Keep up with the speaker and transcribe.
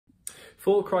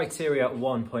For criteria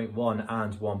 1.1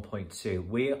 and 1.2,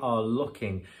 we are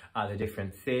looking at the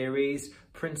different theories,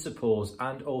 principles,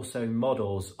 and also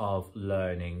models of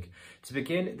learning. To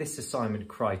begin this assignment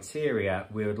criteria,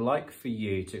 we would like for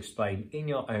you to explain in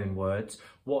your own words,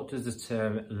 what does the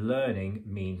term learning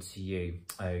mean to you?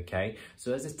 Okay,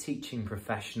 so as a teaching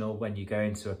professional, when you go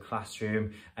into a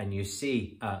classroom and you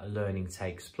see learning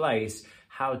takes place,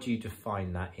 how do you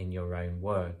define that in your own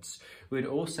words? We'd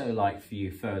also like for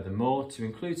you furthermore to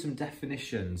include some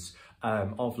definitions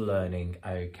of learning,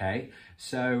 okay?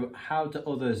 So how do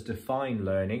others define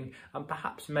learning, and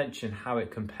perhaps mention how it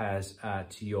compares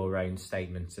to your own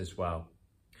statements as well.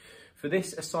 For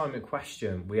this assignment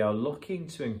question, we are looking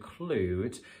to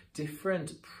include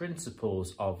different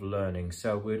principles of learning.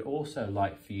 So we'd also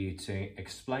like for you to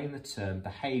explain the term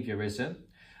behaviourism,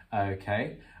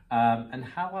 okay? And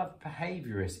how have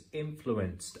behaviourists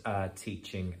influenced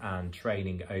teaching and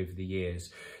training over the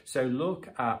years? So look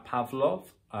at Pavlov,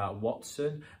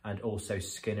 Watson, and also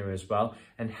Skinner as well,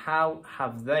 and how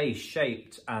have they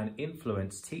shaped and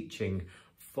influenced teaching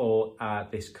for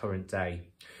this current day.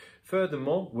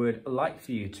 Furthermore, we'd like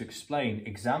for you to explain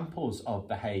examples of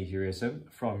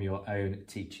behaviourism from your own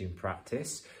teaching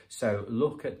practice. So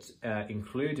look at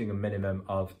including a minimum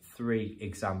of 3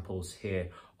 examples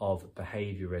here of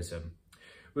behaviourism.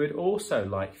 We'd also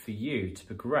like for you to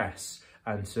progress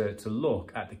and to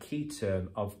look at the key term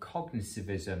of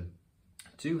cognitivism.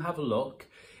 Do have a look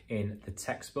in the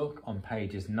textbook on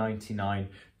pages 99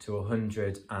 to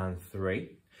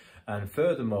 103. And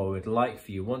furthermore, we'd like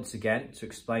for you once again to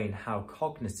explain how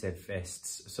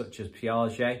cognitivists such as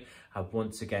Piaget have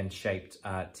once again shaped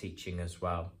teaching as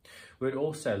well. We'd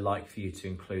also like for you to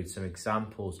include some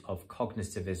examples of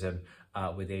cognitivism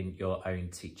within your own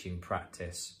teaching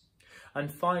practice.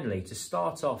 And finally, to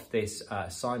start off this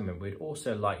assignment, we'd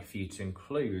also like for you to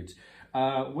include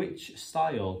which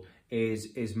style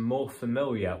is more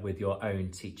familiar with your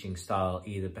own teaching style,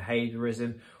 either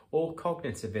behaviourism or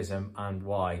cognitivism, and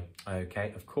why.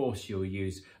 Okay, of course you'll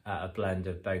use a blend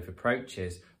of both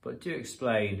approaches, but do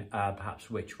explain perhaps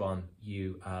which one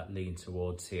you lean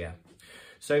towards here.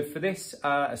 So for this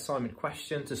assignment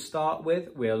question to start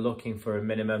with, we are looking for a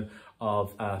minimum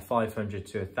of 500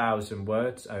 to 1,000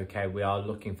 words. Okay, we are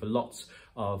looking for lots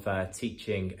of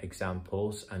teaching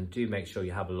examples, and do make sure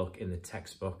you have a look in the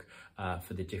textbook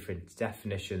for the different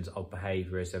definitions of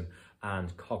behaviourism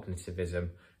and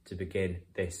cognitivism to begin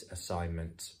this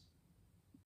assignment.